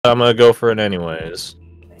I'm gonna go for it anyways.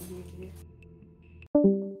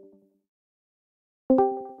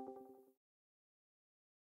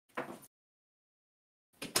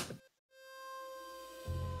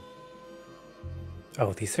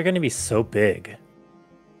 Oh, these are going to be so big.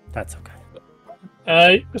 That's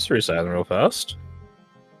okay. Just reset them real fast.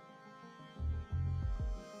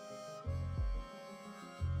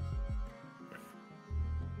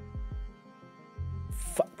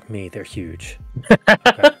 Fuck me, they're huge.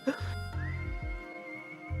 Okay.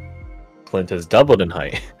 Clint has doubled in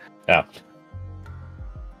height. Yeah.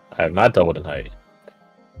 I have not doubled in height.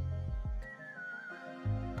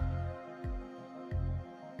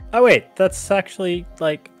 Oh wait, that's actually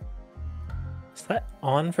like... Is that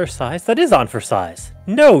on for size? That is on for size.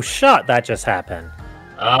 No shot that just happened.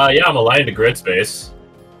 Yeah, I'm aligned to grid space.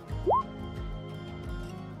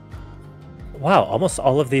 Wow, almost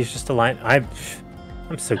all of these just align. I'm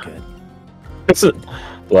so good. It's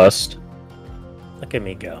blessed. Look at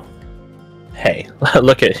me go. Hey,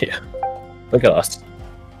 look at you. Look at us.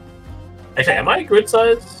 Actually, am I grid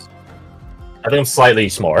size? I think I'm slightly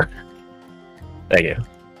smaller. Thank you.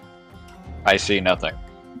 I see nothing.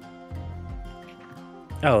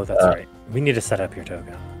 Oh, that's right. We need to set up your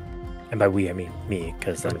token. And by we, I mean me,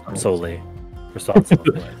 because I'm solely responsible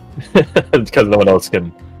for it. Because no one else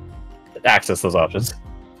can access those options.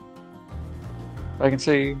 I can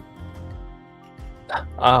see.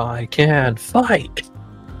 I can fight.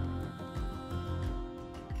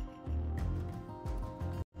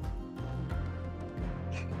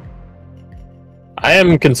 I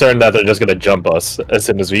am concerned that they're just going to jump us as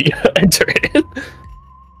soon as we enter it.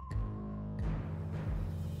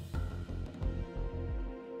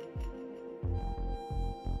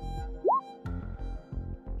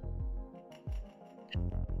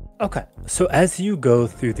 Okay, so as you go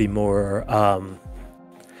through the more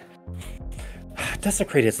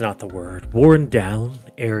desecrated is not the word, worn down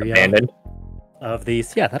area Abandoned. of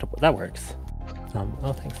these, yeah, that works.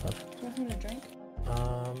 Oh, thanks, love. Do you want me to drink?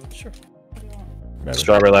 Sure. What do you want? Whatever.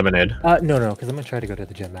 Strawberry lemonade. No, because I'm gonna try to go to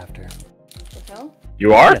the gym after. The hell?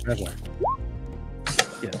 You are? Yeah, that's right.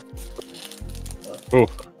 Yeah. Ooh.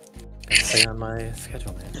 Gotta stay on my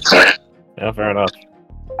schedule, man. Yeah, fair enough.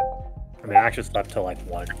 I mean, I actually slept till like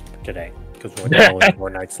 1 today because we went down like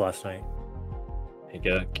 4 nights last night. You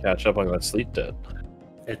gotta catch up on that sleep debt.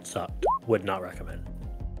 It sucked. Would not recommend.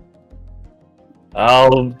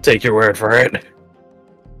 I'll take your word for it.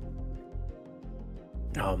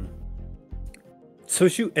 So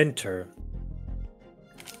as you enter,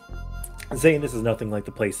 Zane, this is nothing like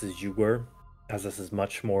the places you were, as this is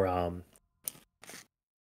much more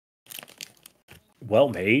well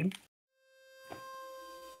made.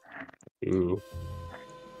 Ooh.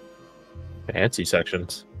 Fancy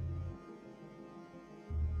sections.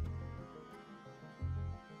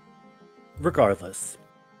 Regardless,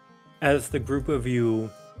 as the group of you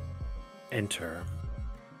enter,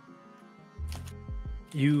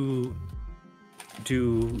 you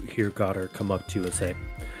do hear Goddard come up to you and say,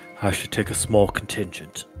 I should take a small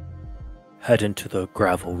contingent. Head into the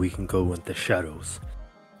gravel, we can go in the shadows.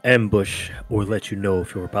 Ambush, or let you know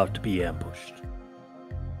if you're about to be ambushed.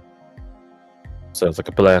 Sounds like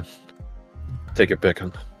a plan. Take your pick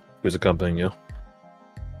on who's accompanying you.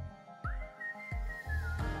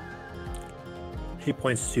 He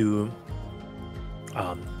points to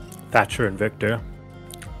Thatcher and Victor.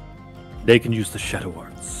 They can use the shadow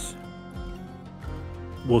arts.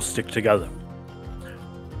 We'll stick together.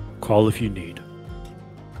 Call if you need.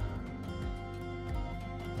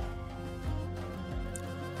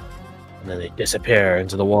 And then they disappear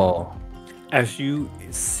into the wall. As you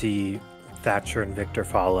see Thatcher and Victor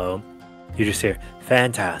follow, you just hear,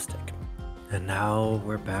 fantastic. And now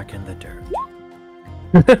we're back in the dirt.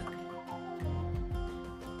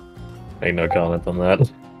 Make no comment on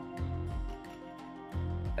that.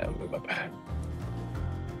 Move up.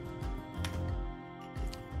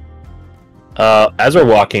 As we're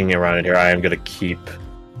walking around in here, I am going to keep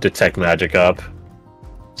Detect Magic up.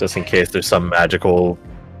 Just in case there's some magical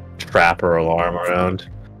trap or alarm around.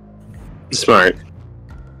 Smart.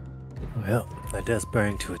 Well, that does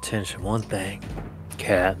bring to attention one thing,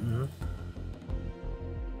 Captain.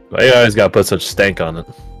 Why you always got to put such stank on it?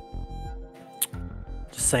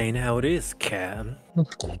 Just saying how it is, Captain.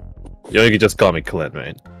 You can just call me Clint,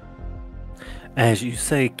 mate. As you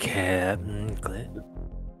say, Captain Clint.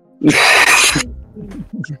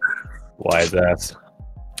 Why is that?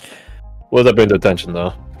 What does that bring to attention,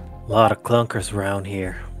 though? A lot of clunkers around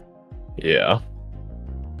here. Yeah.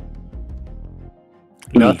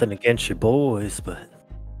 Nothing against you boys, but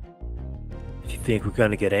if you think we're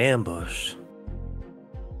gonna get ambushed,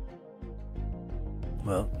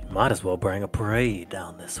 Well, you might as well bring a parade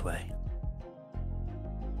down this way.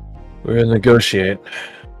 We're gonna negotiate.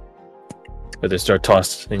 If they start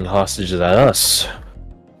tossing hostages at us,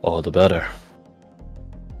 all the better.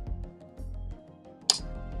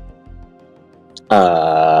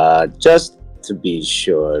 Just to be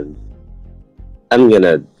sure, I'm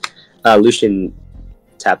gonna. Lucian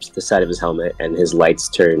taps the side of his helmet, and his lights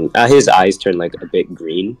turn. His eyes turn like a bit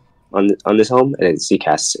green on this helm, and then he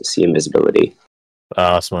casts see invisibility.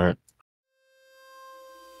 Ah, smart.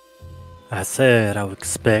 I said I would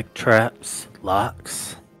expect traps,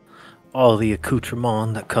 locks, all the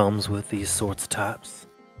accoutrement that comes with these sorts of types.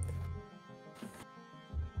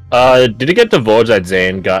 Did it get divulged that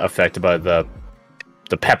Zane got affected by the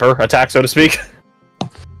pepper attack, so to speak?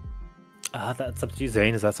 That's up to you,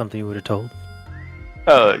 Zane. Is that something you would have told?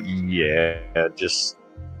 Yeah, just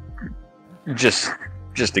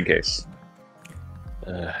in case.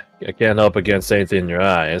 I can't help against anything in your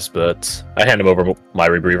eyes, but I hand him over my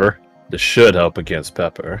rebreather. This should help against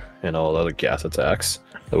pepper and all other gas attacks.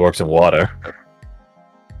 It works in water.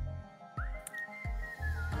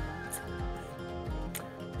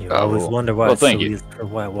 You always wonder why well, it's so thank you. easy for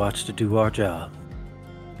White Watch to do our job.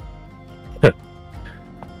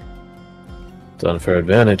 It's an unfair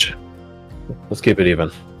advantage. Let's keep it even.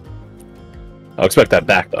 I'll expect that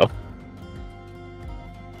back, though.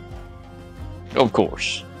 Of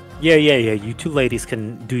course. Yeah. You two ladies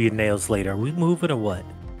can do your nails later. We moving or what?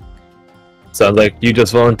 Sounds like you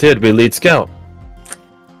just volunteered to be lead scout.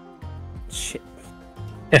 Shit.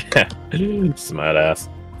 Smart ass.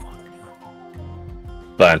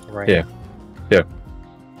 Fine. Right. Here.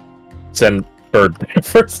 Send Bird there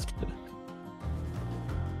first.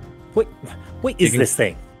 What is this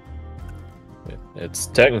thing? It's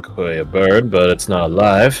technically a bird, but it's not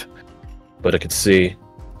alive. But it can see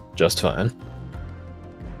just fine.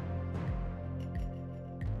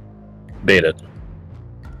 Bait it.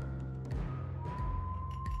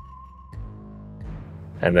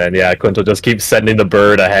 And then, yeah, Quinto just keeps sending the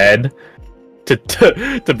bird ahead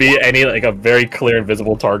to be any, like, a very clear and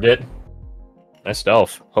visible target. Nice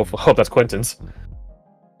stealth. Hope that's Quentin's.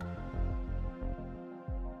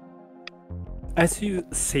 As you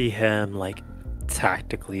see him, like,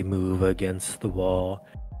 tactically move against the wall,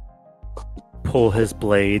 pull his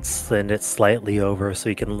blade, send it slightly over so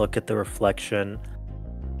he can look at the reflection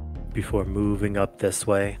before moving up this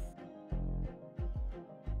way.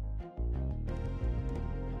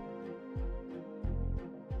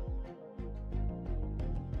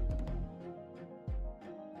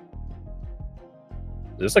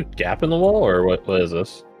 Is this a gap in the wall, or what is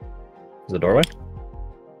this? Is it a doorway?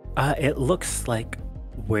 It looks like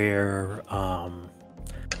where,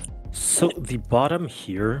 so the bottom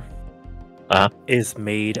here is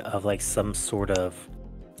made of like some sort of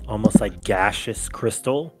almost like gaseous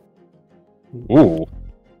crystal. Ooh.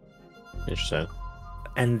 Interesting.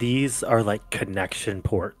 And these are like connection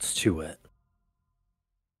ports to it.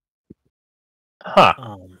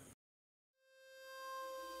 Huh.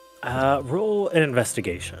 Roll an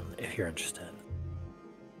investigation if you're interested.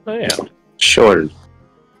 Oh, yeah. Sure.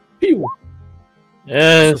 Pew.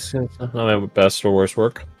 Yeah, it's not my best or worst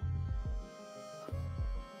work.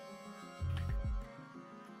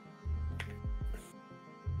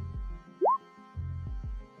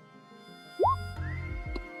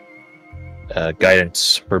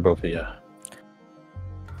 Guidance for both of you.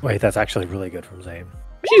 Wait, that's actually really good from Zane.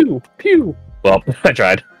 Pew! Pew! Well, I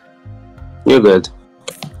tried. You're good.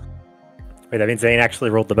 Wait, that means Zane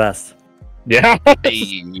actually rolled the best. Yeah.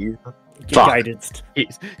 Get Fuck. guidance.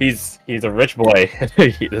 He's a rich boy.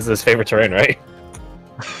 This is his favorite terrain, right?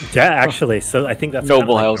 Yeah, actually. So I think that's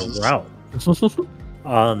Noble kind of houses. like the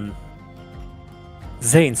route.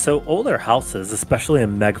 Zane, so older houses, especially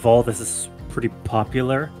in Megval, this is pretty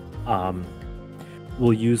popular.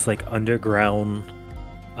 Will use like underground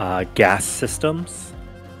gas systems.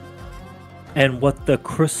 And what the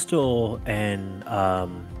crystal and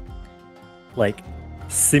like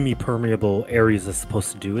semi-permeable areas is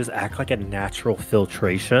supposed to do is act like a natural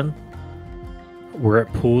filtration where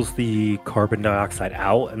it pulls the carbon dioxide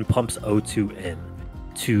out and pumps O2 in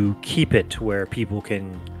to keep it to where people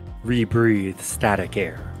can rebreathe static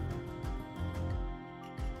air.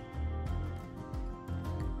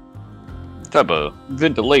 Type of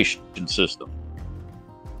ventilation system.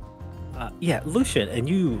 Yeah, Lucian, and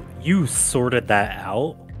you sorted that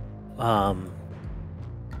out.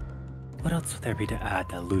 What else would there be to add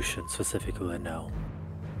that Lucian specifically would know?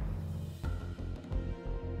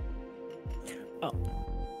 Oh.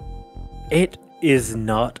 It is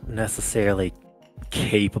not necessarily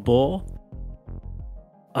capable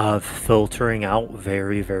of filtering out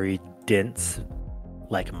very, very dense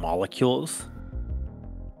like molecules.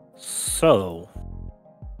 So,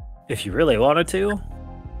 if you really wanted to,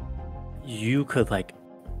 you could like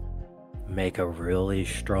make a really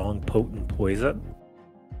strong, potent poison,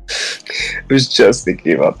 I was just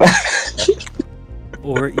thinking about that.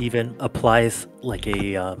 or even applies like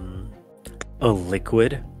a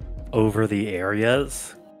liquid over the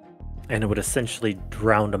areas, and it would essentially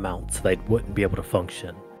drown them out so they wouldn't be able to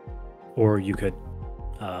function. Or you could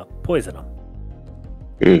poison them.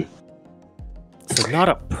 Mm. So not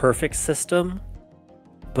a perfect system,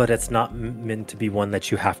 but it's not meant to be one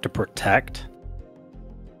that you have to protect.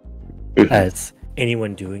 As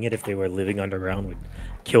anyone doing it, if they were living underground, would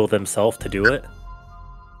kill themselves to do it.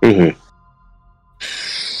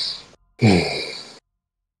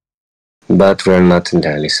 But we're not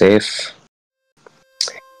entirely safe.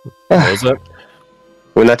 What was it?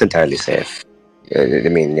 We're not entirely safe. I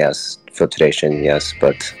mean, yes, filtration, yes,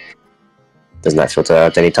 but does not filter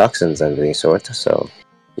out any toxins of any sort. So,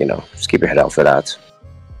 just keep your head out for that.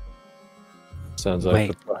 Sounds like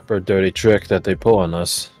the proper dirty trick that they pull on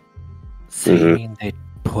us. So you mean they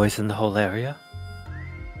poison the whole area?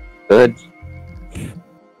 Good.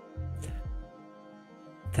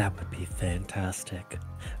 That would be fantastic.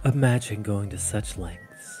 Imagine going to such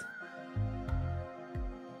lengths.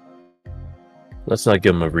 Let's not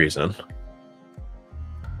give them a reason.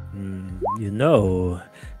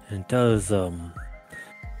 It does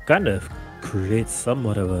kind of create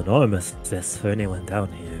somewhat of enormousness for anyone down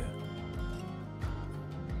here.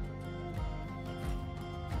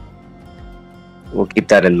 We'll keep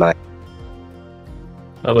that in mind.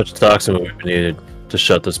 How much toxin would we need to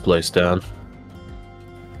shut this place down?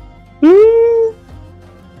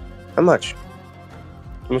 How much?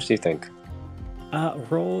 How much do you think?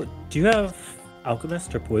 Roll. Do you have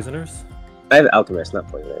alchemist or poisoners? I have alchemist, not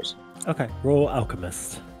poisoners. Okay, roll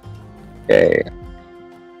alchemist. Okay.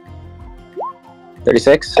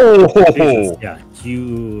 36? Jesus, yeah,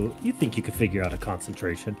 you think you could figure out a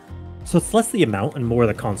concentration. So it's less the amount and more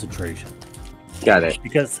the concentration. Got it.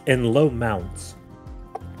 Because in low mounts,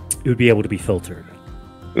 it would be able to be filtered.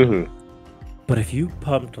 But if you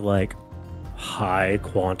pumped like high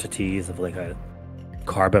quantities of like a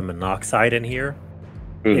carbon monoxide in here,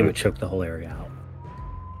 it would choke the whole area out.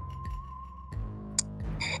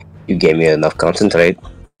 You gave me enough concentrate.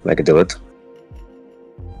 I could do it.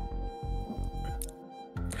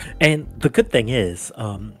 And the good thing is,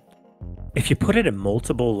 if you put it in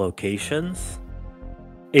multiple locations,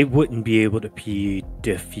 it wouldn't be able to be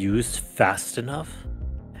diffused fast enough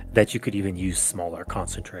that you could even use smaller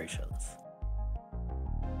concentrations.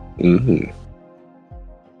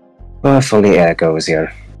 Well, if only Erica was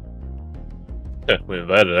here. Yeah, we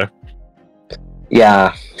invited her.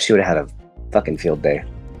 Yeah, she would have had a fucking field day.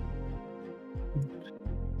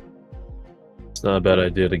 It's not a bad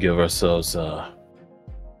idea to give ourselves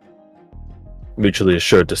mutually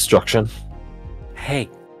assured destruction. Hey,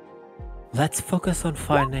 let's focus on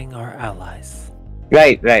finding our allies.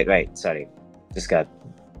 Right. Sorry. Just got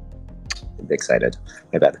a bit excited.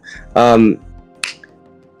 My bad.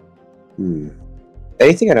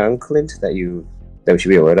 Anything around Clint that we should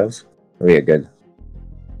be aware of? Or are you good?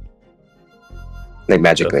 Like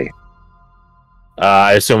magically.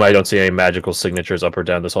 I assume I don't see any magical signatures up or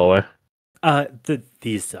down this hallway.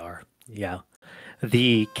 These are, yeah.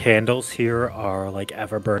 The candles here are like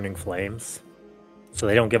ever-burning flames. So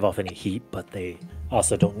they don't give off any heat, but they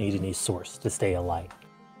also don't need any source to stay alight.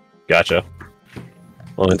 Gotcha.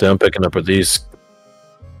 Only thing I'm picking up are these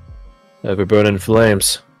ever-burning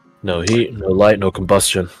flames. No heat, no light, no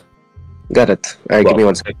combustion. Got it. Alright, give me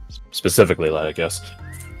one second. Specifically light, I guess.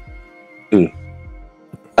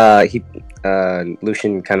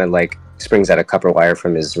 Lucian kind of like springs out a copper wire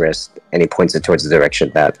from his wrist and he points it towards the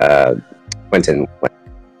direction that Quentin went.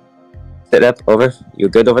 Sit up, over. You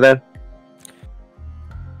good over there?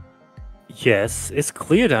 Yes, it's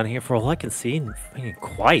clear down here for all I can see, and fucking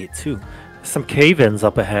quiet too. There's some cave-ins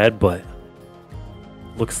up ahead, but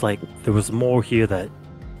looks like there was more here that,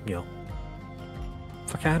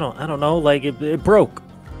 fuck, I don't know. Like it broke.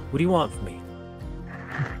 What do you want from me?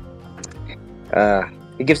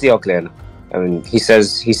 He gives the all clear. I mean, he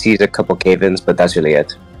says he sees a couple cave-ins, but that's really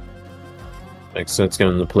it. Makes sense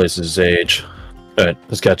given the place's age. Alright,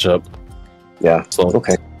 let's catch up. Yeah,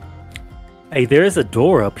 okay. Hey, there is a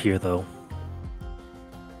door up here, though.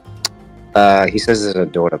 He says there's a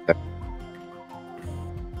door up there.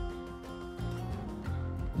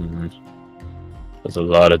 There's a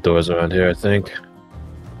lot of doors around here, I think.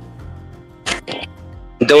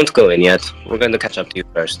 Don't go in yet. We're going to catch up to you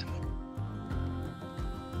first.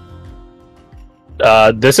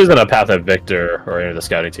 This isn't a path that Victor or any of the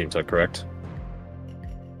scouting team took, correct?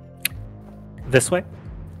 this way,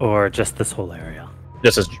 or just this whole area?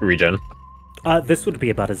 Just as region. This would be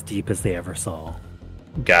about as deep as they ever saw.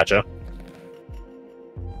 Gotcha.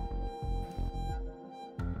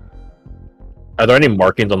 Are there any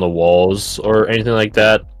markings on the walls or anything like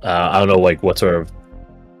that? I don't know, like what sort of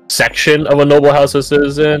section of a noble house this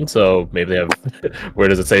is in. So maybe they have, where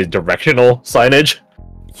does it say directional signage?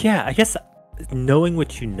 Yeah, I guess knowing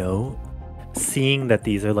what you know, seeing that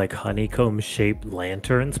these are like honeycomb-shaped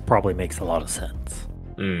lanterns probably makes a lot of sense.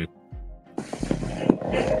 Hmm.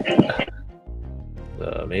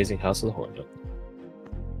 The Amazing House of the Hornet.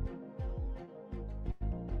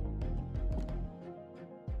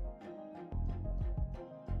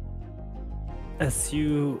 As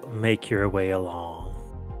you make your way along,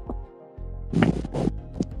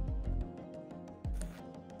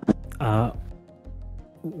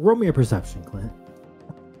 roll me a perception, Clint.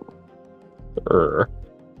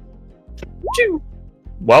 Choo.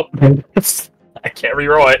 Well, I can't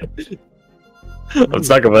reroll it. I'm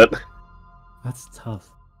stuck with it. That's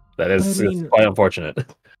tough. That is I mean- it's quite unfortunate.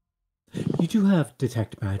 You do have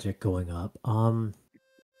detect magic going up.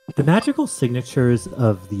 The magical signatures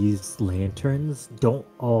of these lanterns don't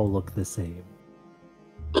all look the same.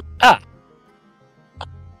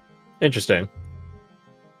 Interesting.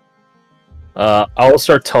 I'll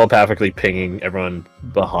start telepathically pinging everyone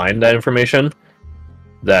behind that information.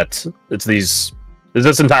 That it's these. Is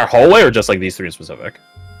this entire hallway or just like these three in specific?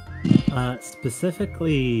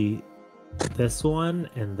 Specifically, this one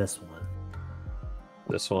and this one.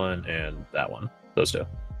 This one and that one. Those two.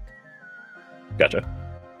 Gotcha.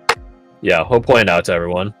 Yeah, he'll point out to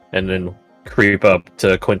everyone and then creep up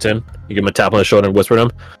to Quentin. You give him a tap on the shoulder and whisper to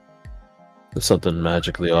him. There's something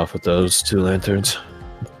magically off with those two lanterns.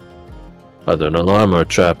 Either an alarm or a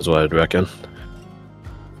trap is what I'd reckon.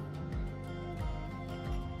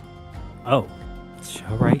 oh,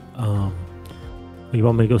 all right. You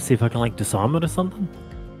want me to go see if I can like disarm it or something?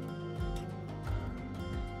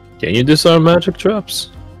 Can you disarm magic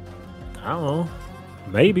traps? I don't know.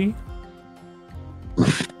 Maybe.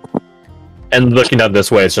 And looking out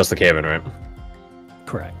this way, it's just the cave-in, right?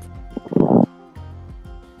 Correct.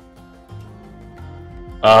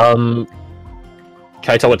 Can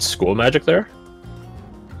I tell what's school magic there?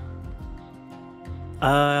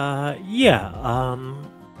 Yeah.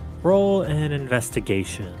 Roll an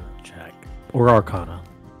investigation check or Arcana.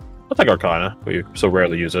 I'll take Arcana. We so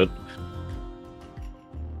rarely use it.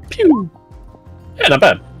 Pew! Yeah, not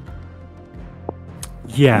bad.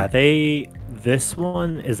 Yeah, this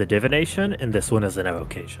one is a divination and this one is an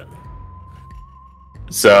evocation.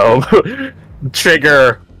 So,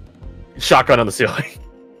 trigger shotgun on the ceiling.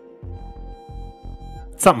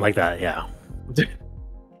 Something like that, yeah.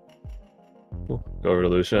 Go over to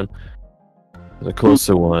Lucian. The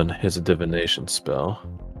closer one is a divination spell.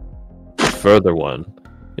 The further one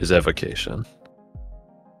is evocation.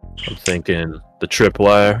 I'm thinking the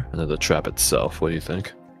tripwire and then the trap itself. What do you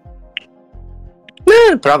think?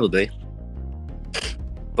 Probably.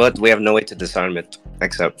 But we have no way to disarm it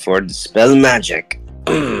except for the spell magic.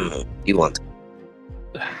 You want?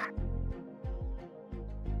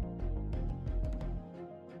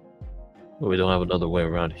 Well, we don't have another way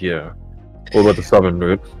around here. What about the southern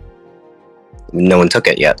route? No one took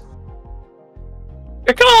it yet.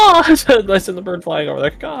 Caw! I sent the bird flying over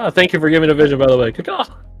there. Caw! Thank you for giving me the vision, by the way. Caw!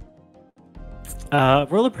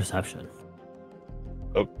 Roll a perception.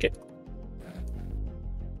 Okay.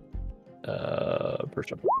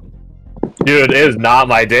 Perception. Dude, it is not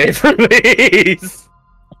my day for these!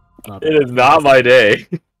 It is not my day.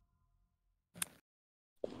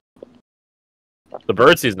 The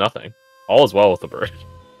bird sees nothing. All is well with the bird.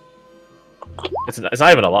 It's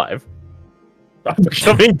not even alive. I'm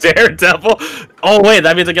becoming Daredevil. Oh wait,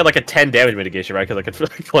 that means I get like a 10 damage mitigation, right? Because I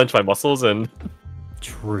can clench my muscles and...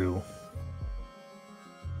 True.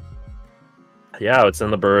 Yeah, it's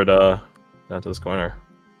in the bird down to this corner.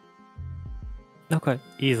 Okay,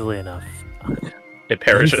 easily enough. It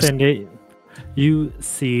perishes. You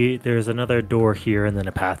see there's another door here and then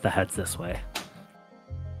a path that heads this way.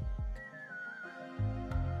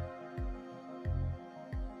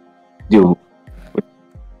 You.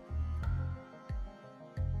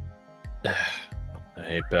 I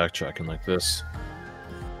hate backtracking like this.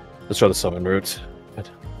 Let's try the summon route. I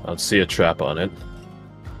don't see a trap on it.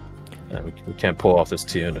 And we can't pull off this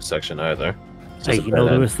T intersection either. It's Hey, just a you know dead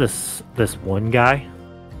there end. was this one guy.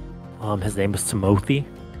 His name was Timothy.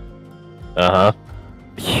 Uh-huh.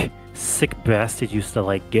 Sick bastard used to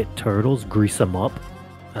like get turtles, grease them up,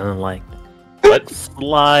 and then like What?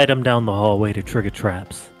 slide them down the hallway to trigger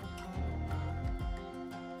traps.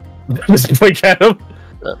 Just point at him.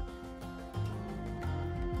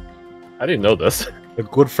 I didn't know this. A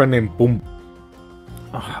good friend named Boom.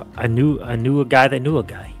 I knew a guy that knew a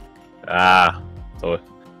guy. Ah, so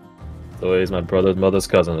he's my brother's mother's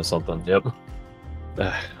cousin or something. Yep.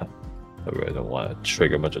 I really don't want to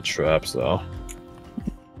trigger a bunch of traps though.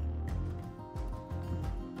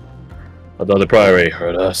 Although they probably already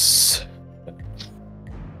heard us.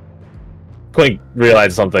 Quink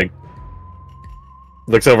realized something.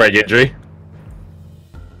 Looks over at Yindri.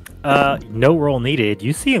 No roll needed.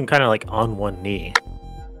 You see him kind of like on one knee.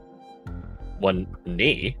 One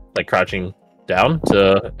knee? Like crouching down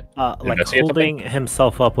to Like investigate holding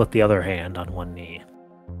himself up with the other hand on one knee.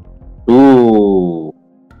 Ooh.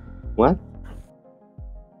 What?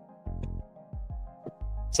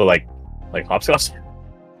 So like hopscotch?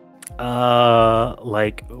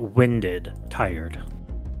 Like winded, tired.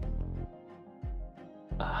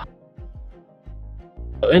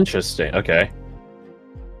 Oh, interesting. Okay.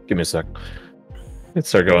 Give me a sec. Let's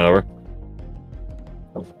start going over.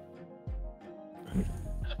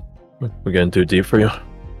 We're getting too deep for you.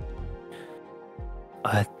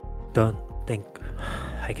 I don't think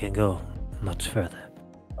I can go much further.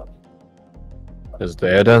 Is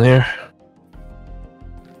the air down here?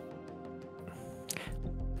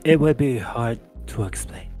 It would be hard to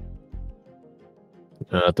explain.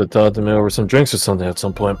 I have to talk to me over some drinks or something at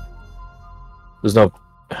some point. There's no...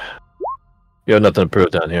 You have nothing to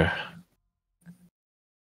prove down here.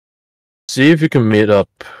 See if you can meet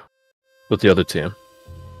up with the other team.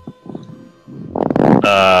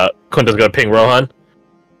 Quinta's gonna ping Rohan.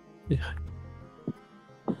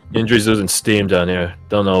 Injuries losing steam down here.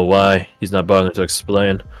 Don't know why. He's not bothering to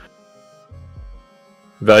explain.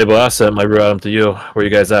 Valuable asset might route him to you. Where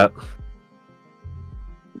you guys at?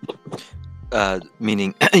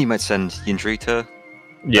 Meaning you might send Yindri to...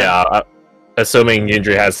 Yeah, assuming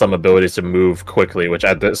Yindri has some abilities to move quickly, which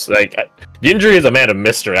at this, like, Yindri is a man of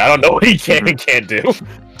mystery. I don't know what he can and can't do.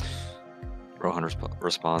 Rohan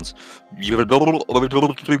responds.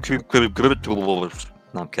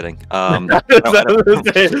 No, I'm kidding.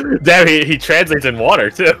 Damn, he translates in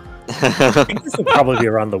water, too. I think this will probably be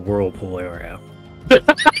around the whirlpool area.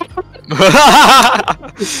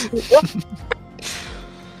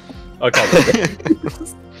 Okay.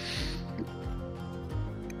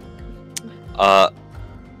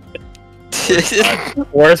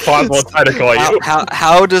 Worst possible time to call you.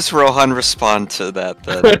 How does Rohan respond to that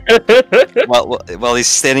then? while he's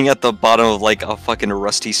standing at the bottom of like a fucking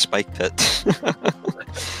rusty spike pit.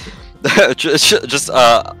 just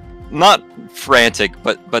not frantic,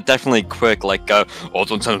 but definitely quick. Like, oh,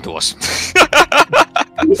 don't send him to us.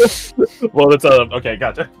 Well, that's okay,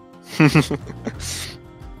 gotcha.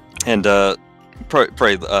 And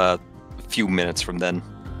probably a few minutes from then.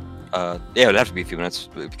 Yeah, it would have to be a few minutes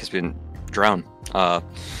because we didn't drown.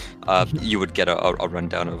 You would get a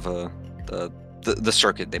rundown of the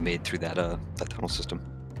circuit they made through that tunnel system.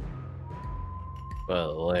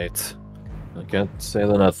 Well, late. I can't say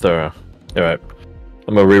they're not thorough. Alright.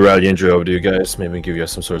 I'm gonna reroute Yindri over to you guys, maybe give you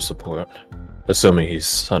guys some sort of support. Assuming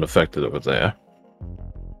he's unaffected over there.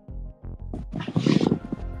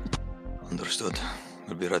 Understood.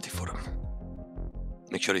 We'll be ready for him.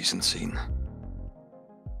 Make sure he's insane.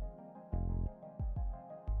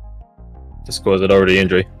 Just goes it over to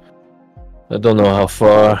Yindri. I don't know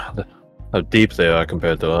how deep they are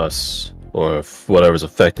compared to us, or if whatever's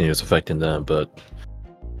affecting you is affecting them, but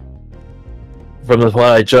from what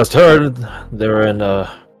I just heard, they were in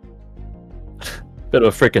a bit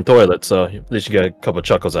of a freaking toilet, so at least you get a couple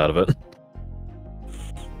chuckles out of it.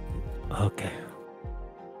 Okay.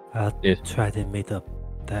 I'll try to meet up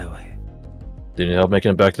that way. Do you need help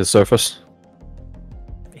making it back to the surface?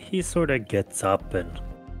 He sort of gets up and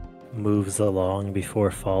moves along before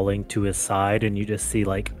falling to his side, and you just see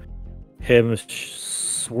like him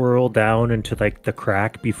swirl down into like the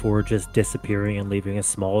crack before just disappearing and leaving a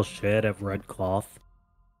small shed of red cloth.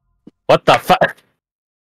 What the fuck?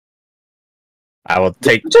 I would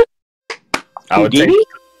take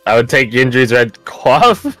Yindri's red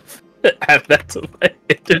cloth. Add that to my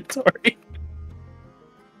inventory.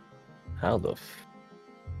 How the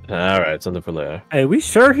Alright, something for later. Hey, we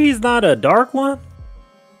sure he's not a dark one?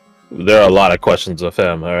 There are a lot of questions of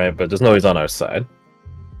him, alright, but just know he's on our side.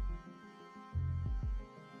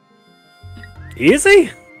 Is he?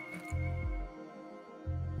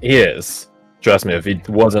 He is. Trust me, if he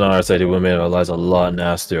wasn't on our side, he would have made our lives a lot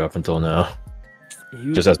nastier up until now.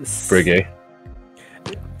 Just as Brigade.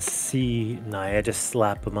 See, Naya just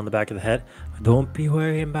slap him on the back of the head. Don't be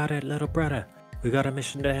worrying about it, little brother. We got a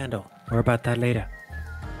mission to handle. More about that later.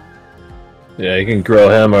 Yeah, you can grill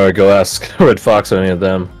him or go ask Red Fox or any of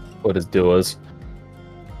them what his deal is.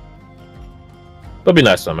 But be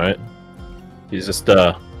nice to him, right? He's just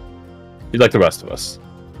he's like the rest of us.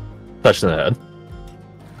 Touched in the head.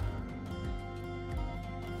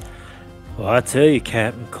 Well, I tell you,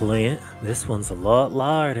 Captain Clint, this one's a lot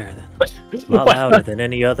louder than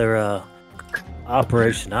any other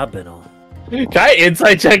operation I've been on. Can I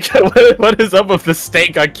insight check what is up with the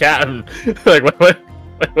steak on Captain? Like what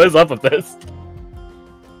is up with this?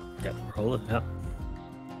 Yeah, roll it up.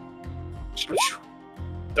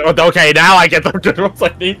 Oh, okay, now I get the rolls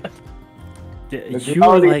I need. You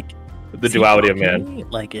were like The duality of man.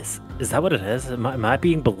 Like, is that what it is? Am I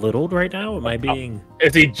being belittled right now? Am I being?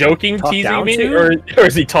 Is he joking, talked teasing down me, to? or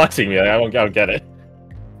is he taunting me? I don't get it.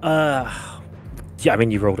 Yeah, I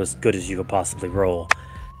mean, you rolled as good as you could possibly roll.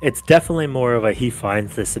 It's definitely more of a he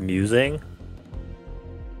finds this amusing.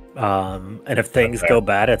 And if things go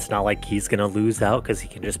bad, it's not like he's gonna lose out because he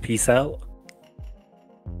can just peace out.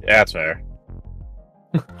 Yeah, that's fair.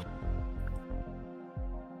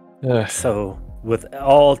 So, with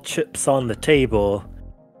all chips on the table,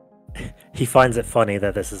 he finds it funny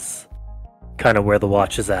that this is kind of where the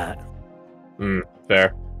watch is at.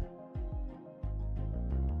 Fair.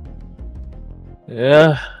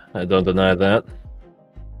 Yeah, I don't deny that.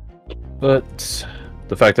 But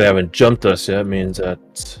the fact they haven't jumped us yet means that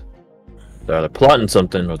they're either plotting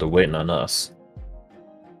something or they're waiting on us.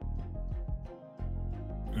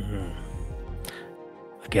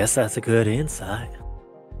 I guess that's a good insight.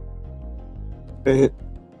 And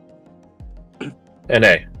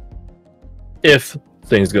hey, if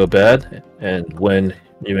things go bad and when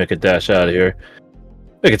you make a dash out of here,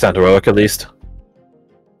 make it sound heroic at least.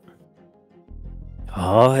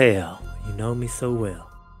 Oh hell, you know me so well.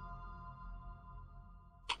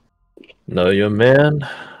 Know you're a man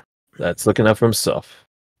that's looking out for himself.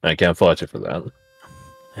 I can't fault you for that.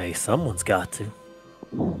 Hey, someone's got to.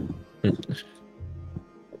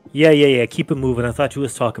 Yeah. Keep it moving. I thought you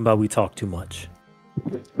was talking about we talk too much.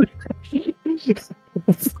 He's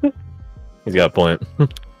got a point.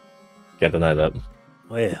 Can't deny that.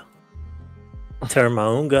 Well, turn my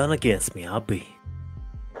own gun against me, I'll be.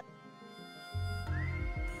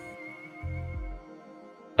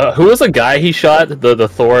 Who was the guy he shot? The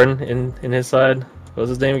thorn in his side? What was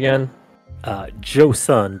his name again? Joe's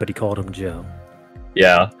son, but he called him Joe.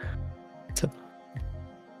 Yeah.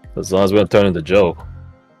 As long as we don't turn into Joe.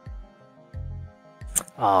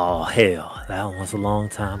 Oh hell, that one was a long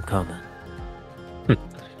time coming.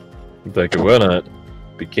 Like we're not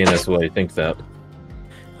begin as well. You think that?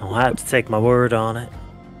 I'll have to take my word on it,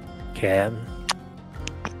 Captain.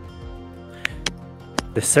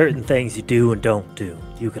 There's certain things you do and don't do.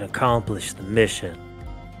 You can accomplish the mission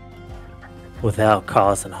without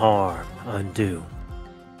causing harm undue.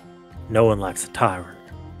 No one likes a tyrant.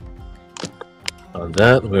 On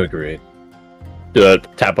that, we agree. Do a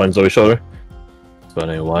tap on Zoe's shoulder. About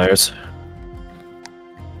any wires?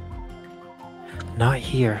 Not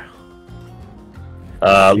here.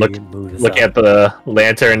 Look at the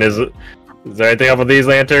lantern. Is there anything up with these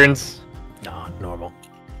lanterns? No, normal.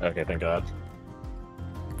 Okay, thank God.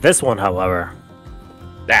 This one, however.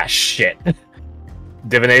 Ah, shit.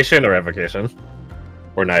 Divination or evocation?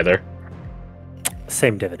 Or neither?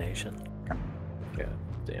 Same divination. God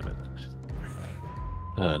damn it.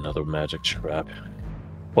 Another magic trap.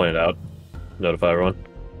 Point it out. Notify everyone.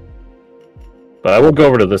 But I will go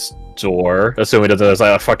over to this door, assuming that there's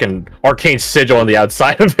like a fucking arcane sigil on the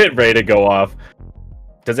outside of it ready to go off.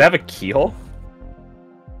 Does it have a keyhole?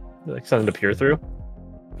 Like something to peer through?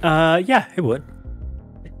 Yeah, it would.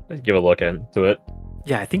 Let's give a look into it.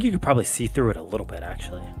 Yeah, I think you could probably see through it a little bit,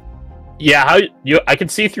 actually. Yeah, I can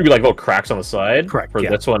see through like little cracks on the side. Correct, For yeah.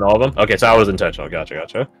 this one, all of them. Okay, so that was intentional.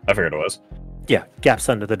 Gotcha. I figured it was. Yeah, gaps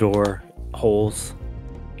under the door, holes.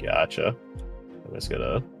 Gotcha. I'm just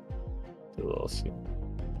gonna do a little.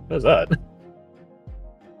 What is that?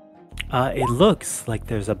 It looks like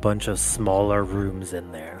there's a bunch of smaller rooms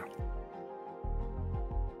in there.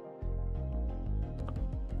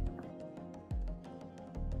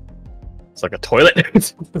 It's like a toilet.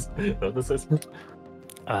 Is that what this is?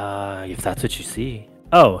 If that's what you see.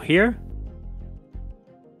 Oh, here?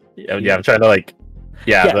 Yeah, I'm trying to like.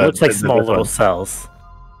 Yeah, Yeah, it looks like small this little one. cells.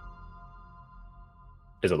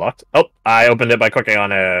 Is it locked? Oh, I opened it by clicking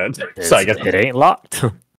on it. So I guess It ain't locked.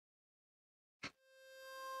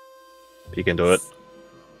 you can do it.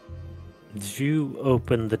 As you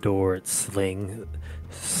open the door, it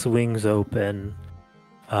swings open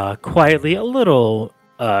quietly, a little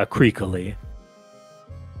creakily.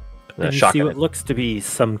 And you see what looks to be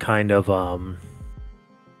some kind of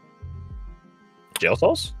Jail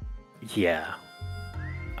cells? yeah,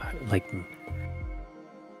 like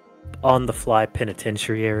on the fly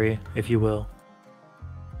penitentiary area, if you will.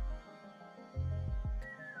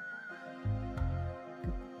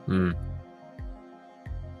 Hmm.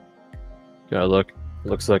 Yeah, look.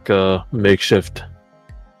 Looks like a makeshift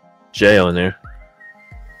jail in there.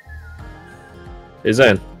 Is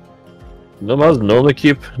that normally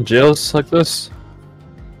keep jails like this?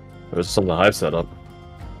 Or is it something I've set up?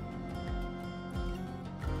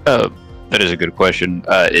 That is a good question.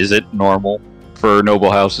 Is it normal for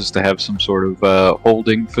noble houses to have some sort of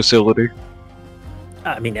holding facility?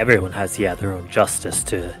 I mean, everyone has, their own justice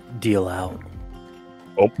to deal out.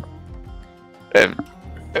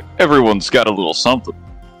 Everyone's got a little something.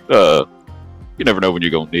 You never know when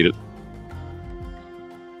you're gonna need it.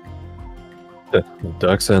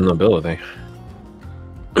 Ducks and nobility.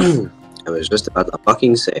 I was just about to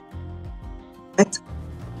fucking say. What?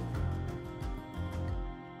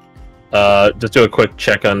 Just do a quick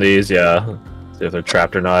check on these, yeah. See if they're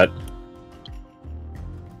trapped or not.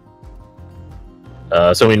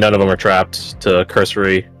 Assuming none of them are trapped, to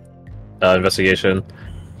cursory investigation.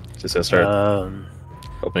 Just gonna start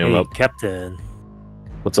opening them up. Captain.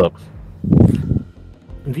 What's up?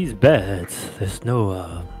 These beds, there's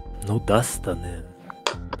no dust on them.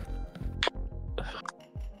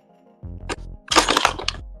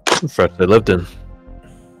 Freshly lived in.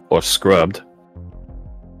 Or scrubbed.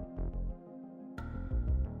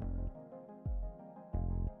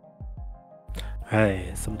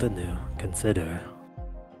 Hey, something to consider.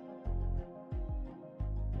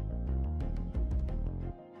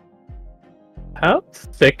 How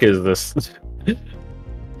thick is this?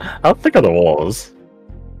 How thick are the walls?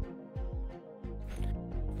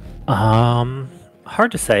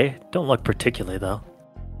 Hard to say. Don't look particularly though.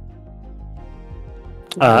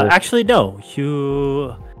 Actually, no.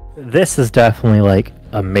 This is definitely like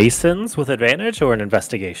a mason's with advantage or an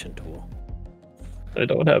investigation tool. I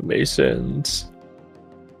don't have masons.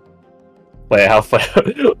 Wait, how far?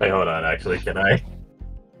 Wait, hold on. Actually, can I?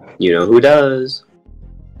 You know who does?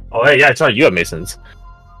 Oh, hey, yeah, it's not you have masons.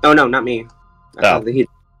 Oh no, not me. I thought that he...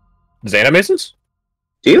 Zane have masons?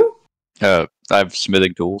 Do you? I have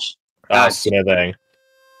smithing tools. Smithing.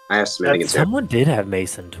 I have smithing. Someone did have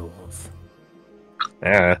mason tools.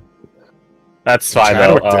 Yeah. That's fine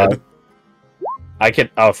though. I can.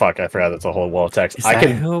 Oh fuck! I forgot that's a whole wall of text. Is that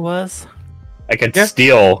who it was? I can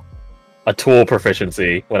steal a tool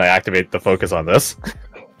proficiency when I activate the focus on this.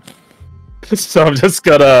 So I'm just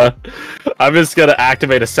gonna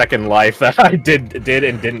activate a second life that I did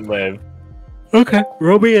and didn't live. Okay.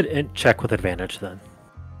 Roll me a check with advantage then,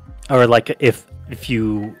 or like if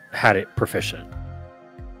you had it proficient.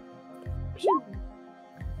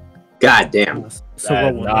 God damn. So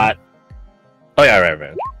roll not. Oh yeah,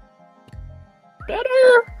 right.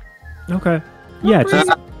 Better. Okay. Yeah,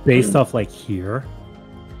 just based off like here,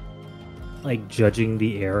 like judging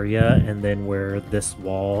the area and then where this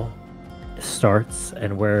wall starts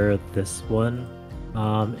and where this one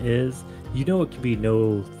is, you know it can be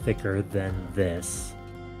no thicker than this.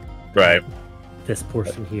 Right. This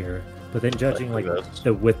portion here. But then judging like this.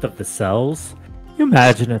 the width of the cells, you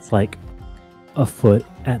imagine it's like a foot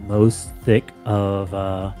at most thick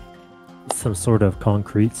of some sort of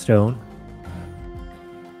concrete stone.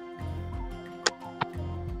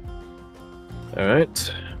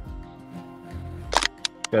 Alright.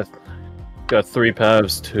 Got 3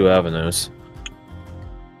 paths, 2 avenues.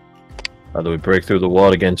 Either we break through the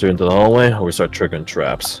wall to get into the hallway, or we start triggering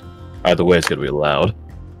traps. Either way, it's gonna be loud.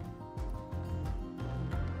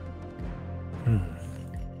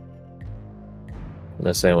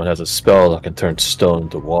 Unless anyone has a spell that can turn stone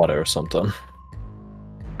into water or something.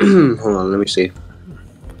 Hold on, let me see.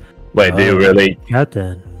 Wait, do you really?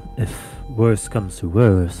 Captain, if worse comes to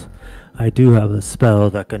worse, I do have a spell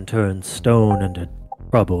that can turn stone into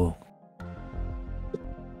rubble.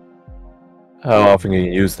 How often can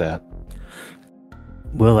you use that?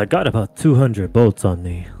 Well, I got about 200 bolts on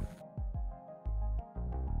me.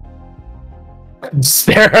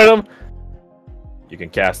 Stare at him? You can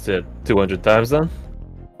cast it 200 times then?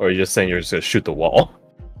 Or are you just saying you're just gonna shoot the wall?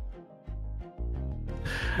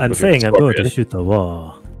 I'm With saying your I'm going to scorpion. shoot the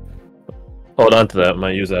wall. Hold on to that, I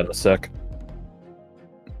might use that in a sec.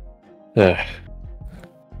 Ugh.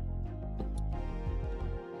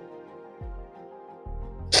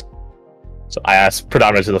 So I asked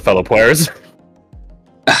predominantly to the fellow players.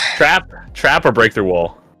 Trap or break through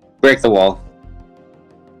wall? Break the wall.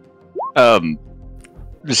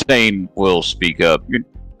 Zane will speak up.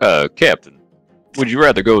 Captain, would you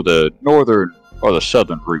rather go the northern or the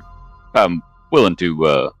southern route? I'm willing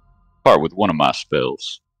to part with one of my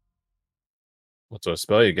spells. What sort of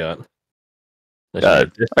spell you got?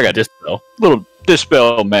 I got dispel. Little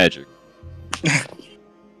dispel magic.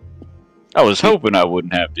 I was hoping I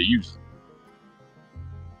wouldn't have to use it.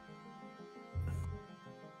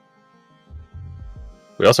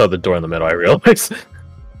 We also have the door in the middle, I realize.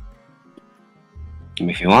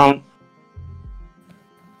 If you want.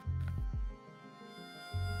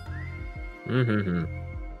 Mm-hmm.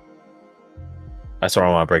 I sort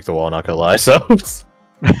of want to break the wall, not gonna lie, so...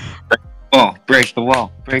 Oh, break the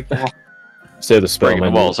wall. Break the wall. Save the spell. Breaking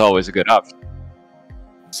the wall is always a good option.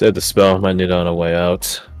 Save the spell, might need it on a way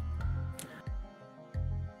out.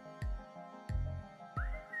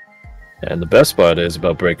 And the best part is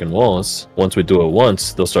about breaking walls, once we do it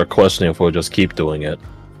once, they'll start questioning if we'll just keep doing it.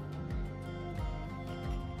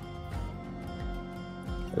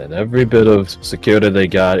 And then every bit of security they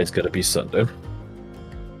got is gonna be sundered.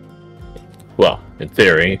 Well, in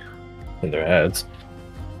theory, in their heads.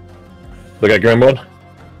 Look at Garth-Mod.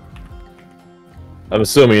 I'm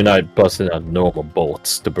assuming you're not busting out normal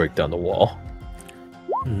bolts to break down the wall.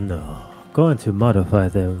 No, going to modify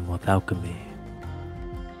them with alchemy.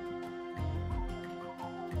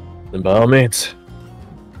 Then by all means.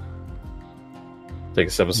 Take a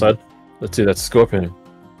step aside. Let's see that scorpion.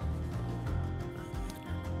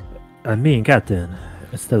 I mean, Captain,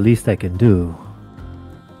 it's the least I can do.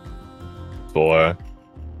 For...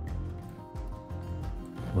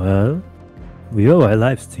 Well, we owe our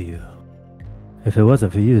lives to you. If it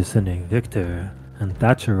wasn't for you sending Victor and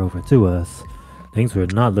Thatcher over to us, things were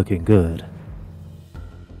not looking good.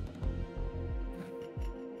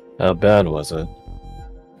 How bad was it?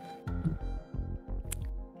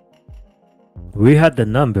 We had the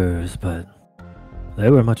numbers, but they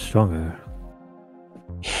were much stronger.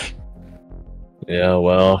 Yeah,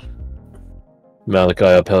 well... Malachi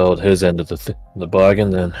upheld his end of the bargain,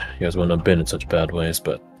 then you guys wouldn't have been in such bad ways,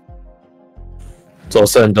 but... It's all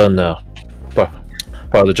said and done now. Part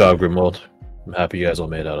of the job, Garth-Mod. I'm happy you guys all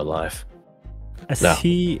made it out alive. As No.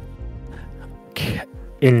 he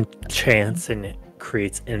enchants and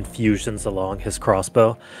creates infusions along his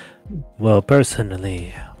crossbow. Well,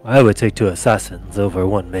 personally, I would take 2 assassins over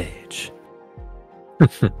 1 mage.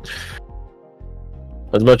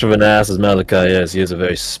 As much of an ass as Malachi is, he is a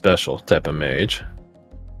very special type of mage.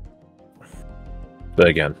 But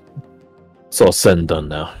again, it's all said and done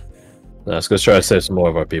now. Let's go try to save some more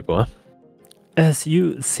of our people, huh? As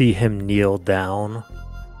you see him kneel down,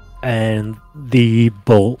 and the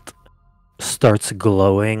bolt starts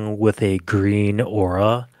glowing with a green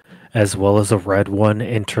aura, as well as a red one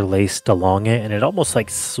interlaced along it, and it almost like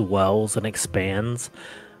swells and expands,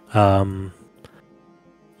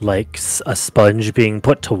 like a sponge being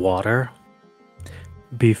put to water,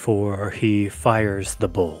 before he fires the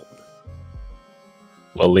bolt.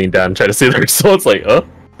 I'll lean down and try to see the results, like, huh?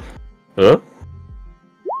 Huh?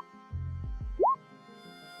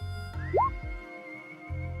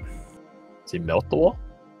 Does he melt the wall?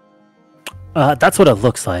 That's what it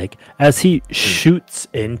looks like. As he shoots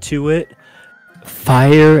into it,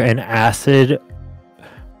 fire and acid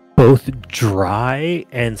both dry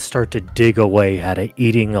and start to dig away at it,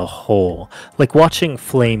 eating a hole. Like watching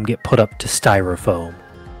flame get put up to styrofoam.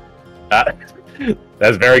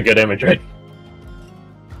 That's very good imagery.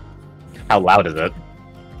 How loud is it?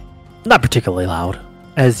 Not particularly loud.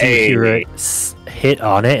 As you hear it hit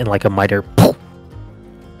on it and like a miter.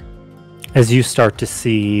 As you start to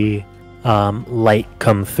see light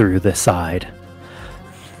come through the side.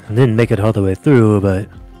 I didn't make it all the way through, but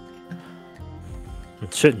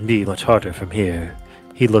it shouldn't be much harder from here.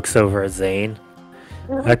 He looks over at Zane.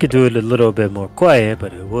 I could do it a little bit more quiet,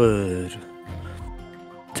 but it would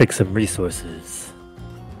take some resources.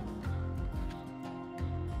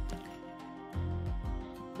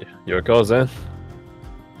 Your call, Zane.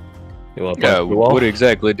 You want to punch the wall? What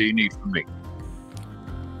exactly do you need from me?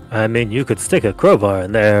 I mean, you could stick a crowbar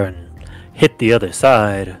in there and hit the other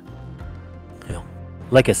side. You know,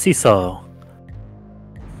 like a seesaw.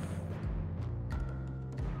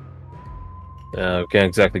 We can't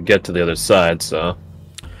exactly get to the other side, so...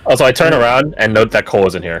 Also, I turn around and note that Cole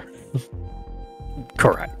isn't here.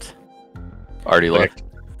 Correct. Already left.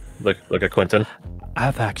 Look at Quentin.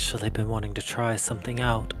 I've actually been wanting to try something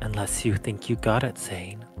out, unless you think you got it,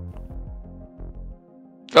 Zane.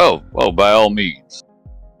 Oh, well, by all means.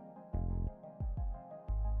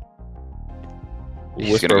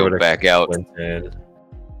 He's gonna go back out. Quentin.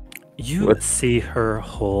 You see her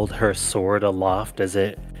hold her sword aloft as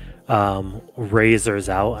it razors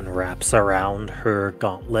out and wraps around her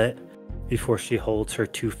gauntlet before she holds her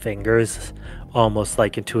 2 fingers almost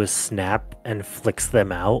like into a snap and flicks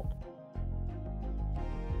them out.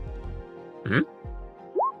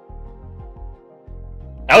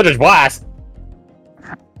 Eldritch Blast!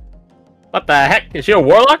 What the heck? Is she a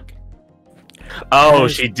warlock? Oh,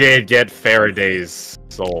 she did get Faraday's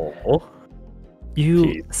soul. You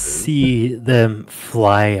Jesus. see them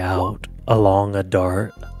fly out along a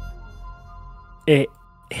dart. It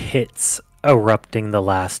hits, erupting the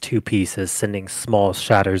last two pieces, sending small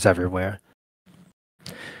shatters everywhere.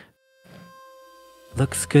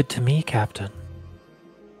 Looks good to me, Captain.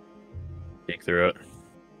 Peek through it.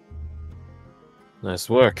 Nice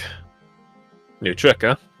work. New trick,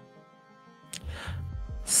 huh?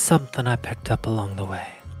 Something I picked up along the way.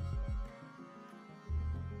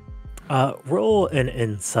 Roll an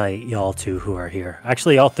insight, y'all two who are here.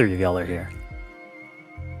 Actually, all three of y'all are here.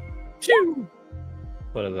 Phew!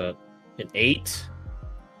 What is that? An 8?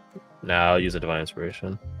 No, I'll use a divine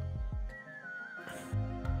inspiration.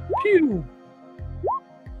 Phew!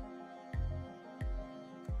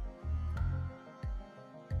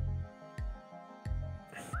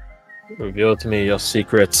 Reveal to me your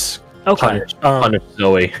secrets. Okay. Punish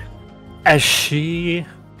Zoe. As she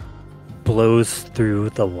blows through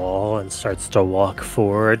the wall and starts to walk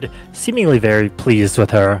forward, seemingly very pleased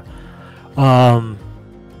with her.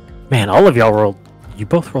 Man, all of y'all you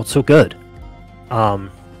both rolled so good.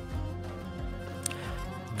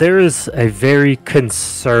 There is a very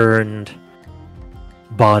concerned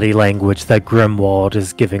body language that Grimwald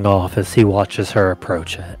is giving off as he watches her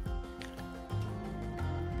approach it.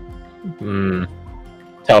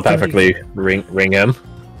 Telepathically ring him.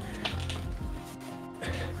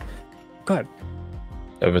 Go ahead.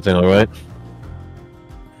 Everything alright?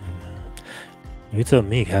 You tell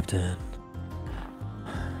me, Captain.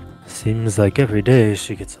 Seems like every day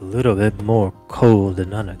she gets a little bit more cold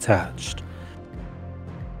and unattached.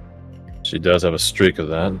 She does have a streak of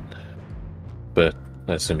that. But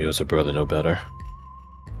I assume you as a brother know better.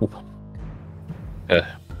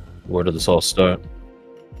 Where did this all start?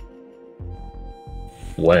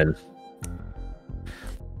 When?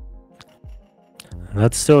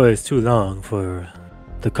 That story is too long for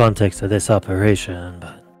the context of this operation,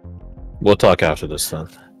 but... We'll talk after this then.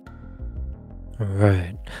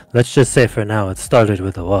 Right. Let's just say for now it started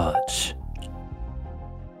with a watch.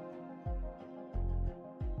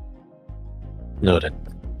 Noted.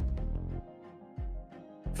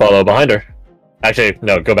 Follow behind her. Actually,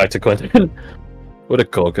 no, go back to Quentin. Where'd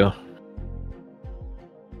it go?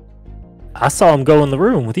 I saw him go in the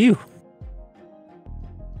room with you.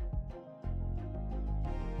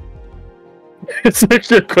 It's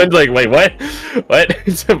actually Quinn's like, wait, what? What?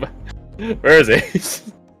 Where is he?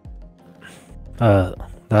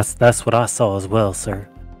 That's what I saw as well, sir.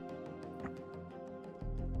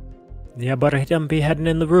 Yeah, but he didn't be heading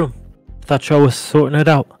in the room. Thought y'all was sorting it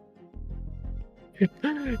out.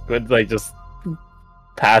 Quinn's like just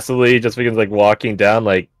passively just begins like walking down,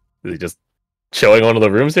 like is he just showing one of the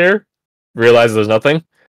rooms here? Realizes there's nothing.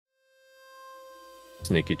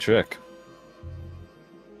 Sneaky trick.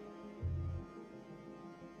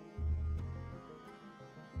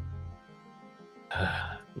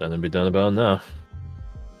 Nothing to be done about it now.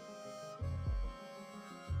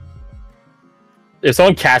 If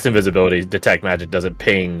someone casts invisibility, detect magic doesn't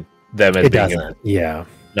ping them as It being doesn't. Yeah.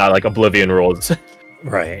 not like Oblivion rolls.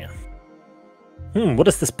 Right. What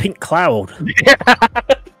is this pink cloud?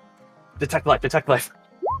 Detect life, detect life.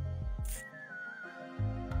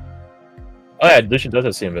 Oh yeah, Lucian does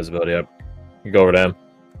have see invisibility up. You go over to him.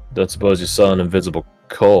 Don't suppose you saw an invisible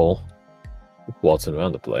coal waltzing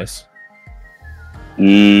around the place.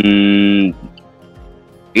 You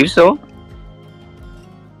so?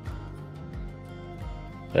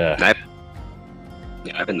 Yeah.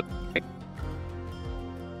 I've been.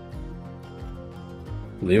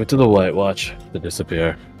 Leave it to the White Watch to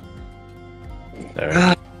disappear.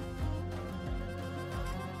 There.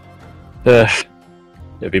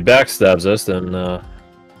 If he backstabs us, then,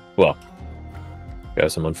 well,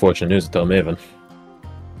 got some unfortunate news to tell Maven.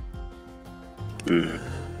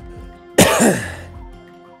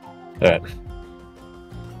 Alright.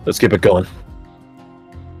 Let's keep it going.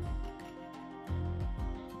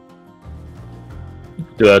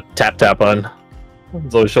 Do a tap on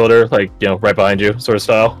Zoe's shoulder, like, you know, right behind you, sort of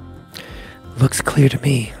style. Looks clear to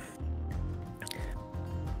me.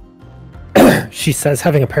 She says,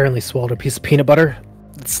 having apparently swallowed a piece of peanut butter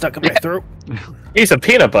that's stuck in my throat. Piece of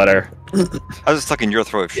peanut butter. I was stuck in your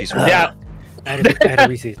throat if she's Yeah. I had a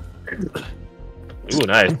Reese's. Ooh,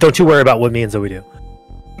 nice. Don't you worry about what me and Zoe do.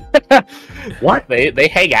 What? They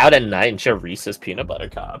hang out at night and share Reese's peanut butter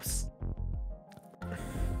cups.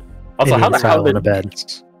 Also, how the hell on a bed?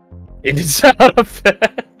 Inside of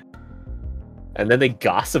bed. And then they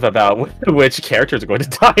gossip about which characters are going to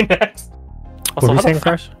die next. Also, What were you how saying, the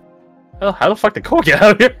Crash? how the fuck did Cole get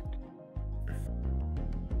out of here?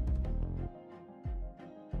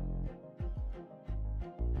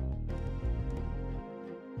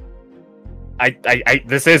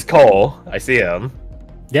 This is Cole. I see him.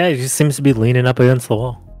 Yeah, he just seems to be leaning up against the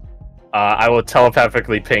wall. I will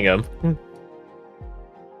telepathically ping him.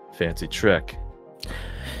 Fancy trick.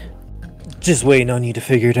 Just waiting on you to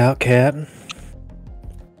figure it out, Cap.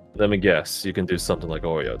 Let me guess. You can do something like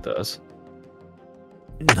Oreo does.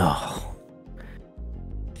 No.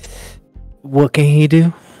 What can he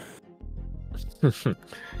do?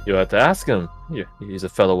 You'll have to ask him. He's a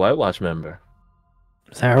fellow White Watch member.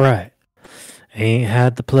 Is that right? Ain't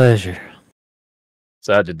had the pleasure.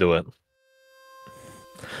 So how'd you do it?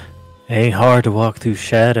 Ain't hard to walk through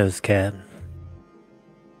shadows, Cap.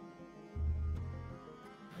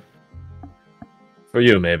 For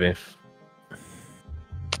you, maybe.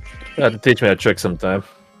 You have to teach me a trick sometime.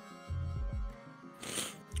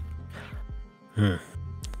 You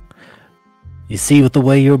see, with the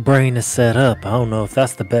way your brain is set up, I don't know if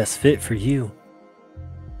that's the best fit for you.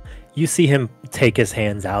 You see him take his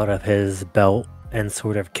hands out of his belt and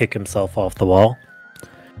sort of kick himself off the wall.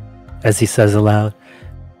 As he says aloud,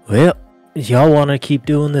 well, y'all want to keep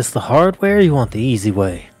doing this the hard way, or you want the easy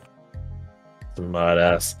way? Smart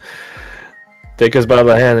ass. Take us by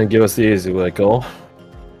the hand and give us the easy way, Cole.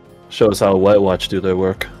 Show us how White Watch do their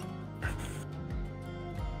work.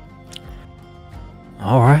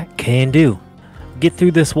 Alright, can do. Get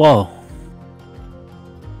through this wall.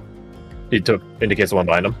 He indicates the one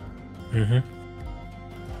behind him.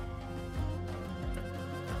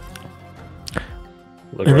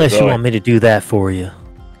 Unless you want me to do that for you.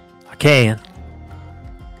 I can.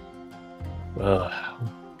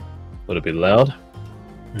 Would it be loud?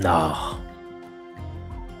 No.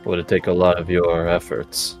 Would it take a lot of your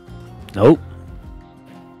efforts? Nope.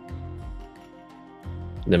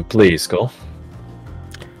 Then please, Cole.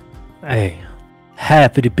 Hey,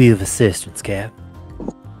 happy to be of assistance, Cap.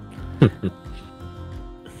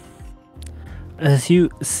 As you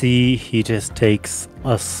see, he just takes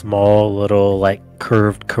a small little, like,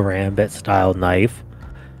 curved karambit style knife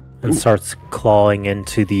and starts clawing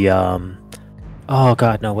into the, oh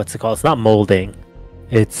god, no, what's it called? It's not molding.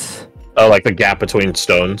 It's... Oh, like the gap between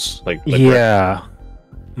stones? Like yeah.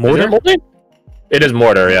 Mortar? Is it molding? It is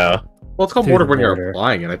mortar, yeah. Well, it's called Dude, mortar when mortar. you're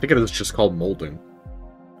applying it. I think it is just called molding.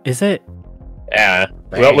 Is it? Yeah.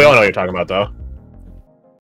 We all know what you're talking about, though.